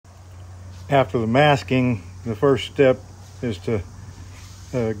After the masking, the first step is to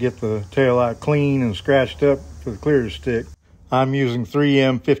get the taillight clean and scratched up for the clear to stick. I'm using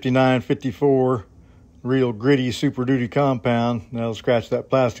 3M 5954 real gritty Super Duty compound. That'll scratch that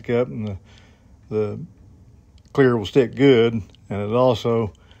plastic up and the clear will stick good, and it'll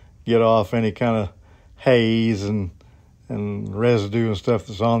also get off any kind of haze and residue and stuff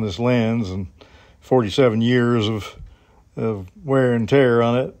that's on this lens, and 47 years of wear and tear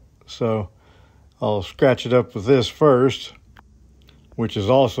on it. So I'll scratch it up with this first, which is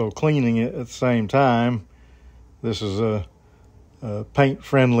also cleaning it at the same time. This is a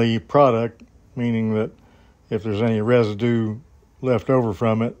paint-friendly product, meaning that if there's any residue left over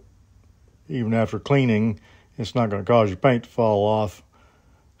from it, even after cleaning, it's not going to cause your paint to fall off.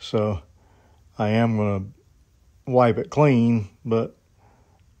 So I am going to wipe it clean, but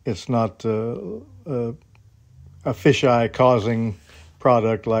it's not a fisheye causing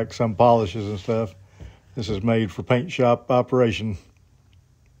product like some polishes and stuff. This is made for paint shop operation.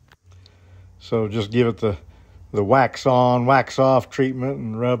 So just give it the wax on, wax off treatment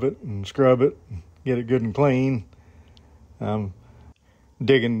and rub it and scrub it and get it good and clean. I'm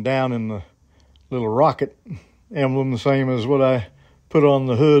digging down in the little rocket emblem, the same as what I put on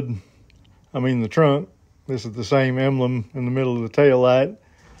the hood, the trunk. This is the same emblem in the middle of the tail light.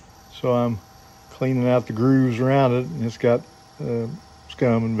 So I'm cleaning out the grooves around it, and it's got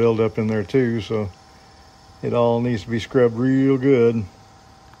scum and buildup in there too, so it all needs to be scrubbed real good.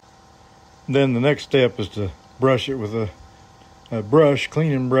 Then the next step is to brush it with a brush,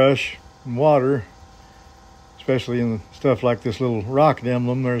 cleaning brush, and water, especially in stuff like this little rocket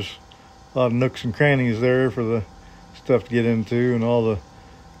emblem. There's a lot of nooks and crannies there for the stuff to get into, and all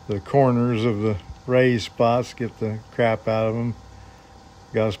the corners of the raised spots, get the crap out of them.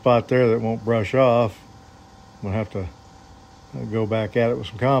 Got a spot there that won't brush off. I'm gonna have to go back at it with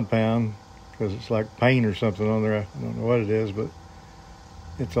some compound because it's like paint or something on there. I don't know what it is, but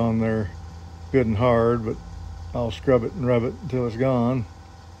it's on there good and hard, but I'll scrub it and rub it until it's gone.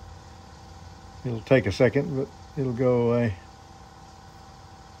 It'll take a second, but it'll go away.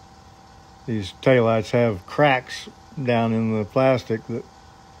 These taillights have cracks down in the plastic that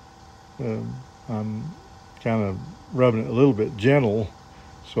I'm kind of rubbing it a little bit gentle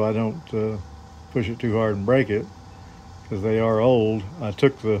so I don't push it too hard and break it, because they are old. I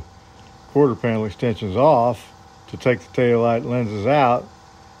took the quarter panel extensions off to take the taillight lenses out,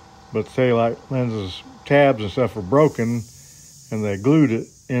 but the taillight lenses tabs and stuff were broken, and they glued it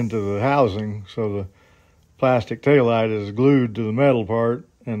into the housing, so the plastic taillight is glued to the metal part,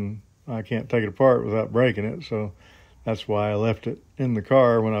 and I can't take it apart without breaking it. So that's why I left it in the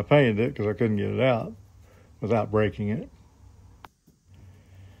car when I painted it, because I couldn't get it out without breaking it.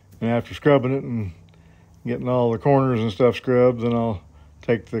 And after scrubbing it and getting all the corners and stuff scrubbed, then I'll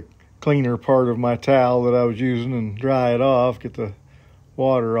take the cleaner part of my towel that I was using and dry it off, get the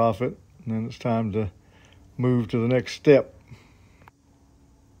water off it, and then it's time to move to the next step,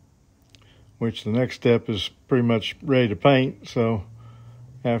 which the next step is pretty much ready to paint. So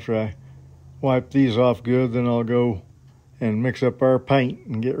after I wipe these off good, then I'll go and mix up our paint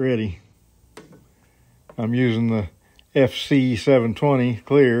and get ready. I'm using the FC 720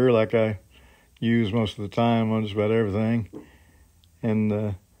 clear like I use most of the time on just about everything,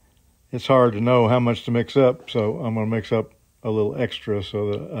 and it's hard to know how much to mix up, so I'm going to mix up a little extra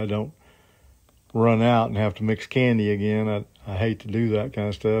so that I don't run out and have to mix candy again. I hate to do that kind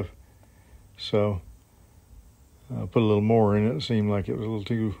of stuff, so I'll put a little more in it. It seemed like it was a little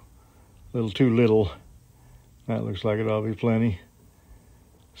too little. That looks like it ought to be plenty.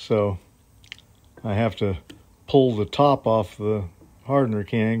 So I have to pull the top off the hardener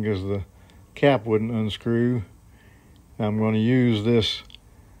can because the cap wouldn't unscrew. I'm going to use this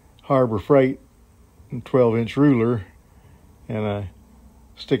Harbor Freight 12-inch ruler, and I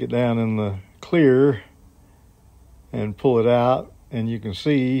stick it down in the clear and pull it out, and you can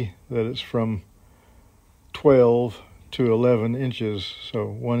see that it's from 12 to 11 inches, so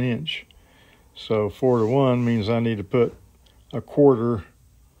 1 inch. So 4 to 1 means I need to put 1/4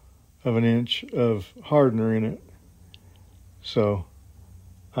 of an inch of hardener in it. So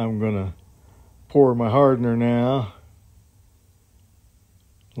I'm gonna pour my hardener now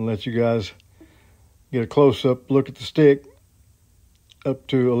and let you guys get a close-up look at the stick up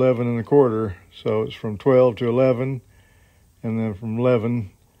to 11 1/4. So it's from 12 to 11, and then from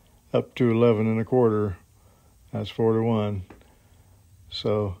 11 up to 11 1/4. That's 4 to 1.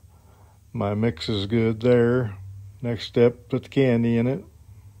 So my mix is good there. Next step, put the candy in it.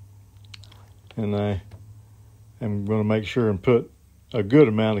 And I am going to make sure and put a good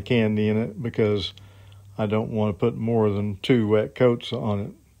amount of candy in it because I don't want to put more than 2 wet coats on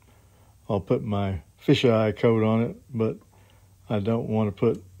it. I'll put my fisheye coat on it, but I don't want to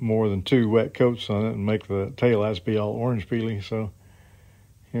put more than 2 wet coats on it and make the taillights be all orange peely. So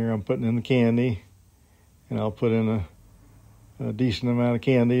here I'm putting in the candy, and I'll put in a decent amount of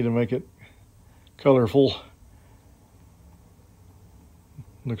candy to make it colorful.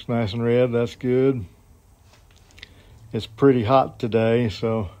 Looks nice and red, that's good. It's pretty hot today,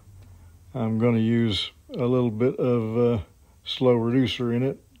 so I'm going to use a little bit of slow reducer in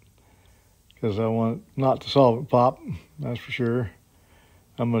it because I want not to solvent pop, that's for sure.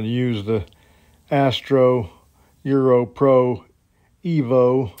 I'm going to use the Astro Euro Pro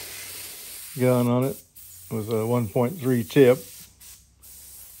Evo gun on it with a 1.3 tip.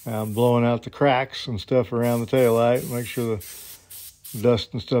 I'm blowing out the cracks and stuff around the taillight. Make sure the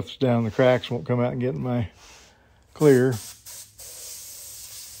dust and stuff that's down the cracks won't come out and get in my clear.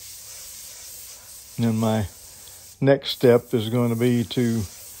 And then my next step is going to be to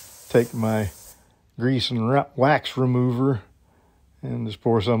take my grease and wax remover and just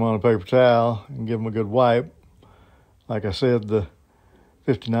pour some on a paper towel and give them a good wipe. Like I said, the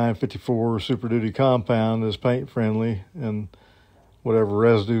 5954 Super Duty compound is paint friendly, and whatever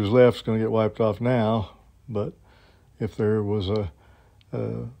residue is left is going to get wiped off now. But if there was a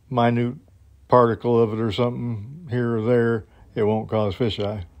minute particle of it or something here or there, it won't cause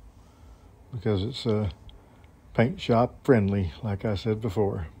fisheye because it's paint shop friendly, like I said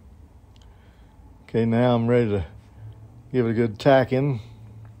before. Okay, now I'm ready to give it a good tacking.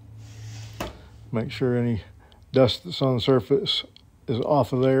 Make sure any dust that's on the surface is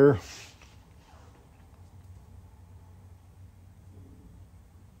off of there.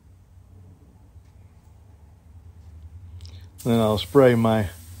 Then I'll spray my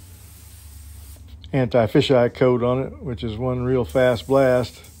anti-fisheye coat on it, which is one real fast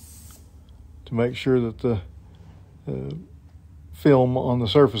blast to make sure that the film on the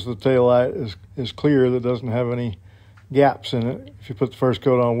surface of the taillight is clear, that doesn't have any gaps in it. If you put the first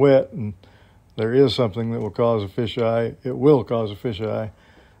coat on wet and there is something that will cause a fisheye, it will cause a fisheye.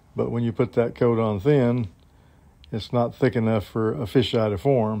 But when you put that coat on thin, it's not thick enough for a fisheye to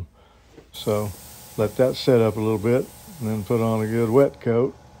form. So let that set up a little bit and then put on a good wet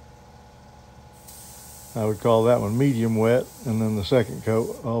coat. I would call that one medium wet, and then the second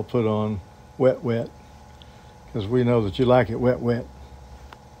coat I'll put on wet because we know that you like it wet.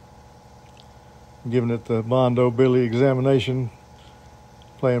 I'm giving it the Bondo Billy examination,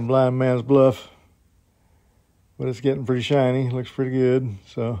 playing blind man's bluff, but it's getting pretty shiny, looks pretty good.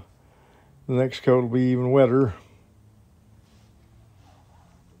 So the next coat will be even wetter.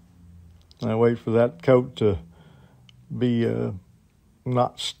 I wait for that coat to be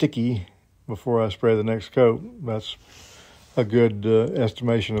not sticky before I spray the next coat. That's a good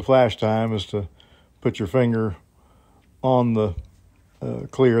estimation of flash time, is to put your finger on the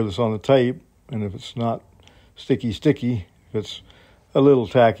clear that's on the tape, and if it's not sticky, if it's a little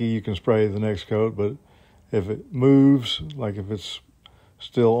tacky, you can spray the next coat. But if it moves, like if it's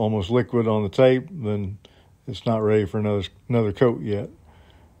still almost liquid on the tape, then it's not ready for another coat yet.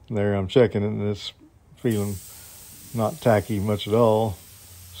 There, I'm checking it, and it's feeling not tacky much at all.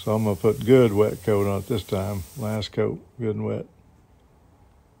 So I'm going to put good wet coat on it this time. Last coat, good and wet.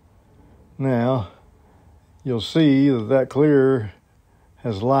 Now, you'll see that clear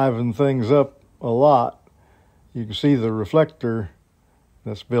has livened things up a lot. You can see the reflector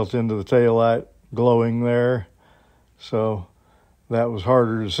that's built into the taillight glowing there. So that was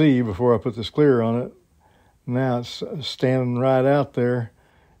harder to see before I put this clear on it. Now it's standing right out there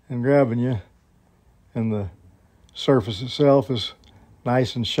and grabbing you, and the surface itself is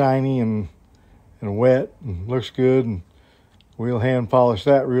nice and shiny and wet and looks good, and we'll hand polish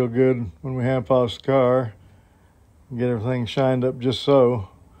that real good when we hand polish the car and get everything shined up just so.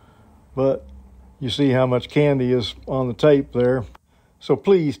 But you see how much candy is on the tape there. So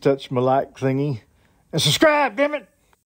please touch my like thingy and subscribe, damn it!